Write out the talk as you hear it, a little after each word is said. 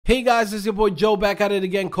Hey guys, it's your boy Joe back at it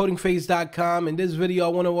again, CodingPhase.com. In this video, I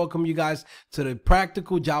want to welcome you guys to the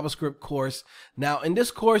practical JavaScript course. Now, in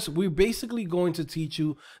this course, we're basically going to teach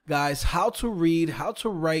you guys how to read, how to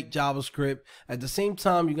write JavaScript. At the same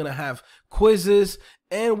time, you're going to have quizzes,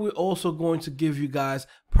 and we're also going to give you guys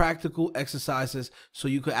practical exercises so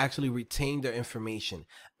you can actually retain their information.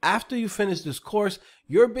 After you finish this course,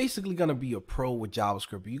 you're basically going to be a pro with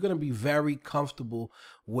JavaScript. You're going to be very comfortable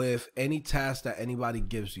with any task that anybody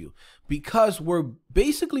gives you, because we're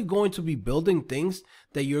basically going to be building things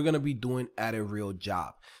that you're going to be doing at a real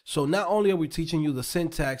job. So not only are we teaching you the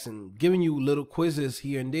syntax and giving you little quizzes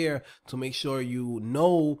here and there to make sure you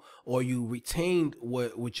know or you retained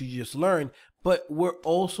what you just learned, but we're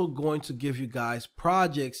also going to give you guys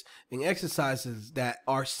projects and exercises that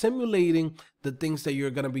are simulating the things that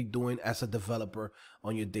you're going to be doing as a developer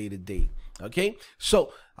on your day-to-day. Okay,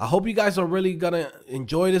 so I hope you guys are really gonna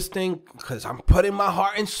enjoy this thing, because I'm putting my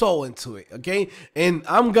heart and soul into it. Okay, and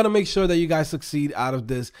I'm gonna make sure that you guys succeed out of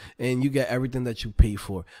this and you get everything that you pay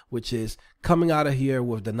for, which is coming out of here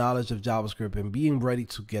with the knowledge of JavaScript and being ready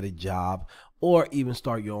to get a job or even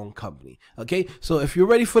start your own company. Okay, so if you're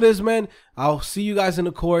ready for this, man, I'll see you guys in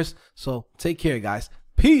the course. So take care, guys.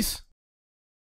 Peace.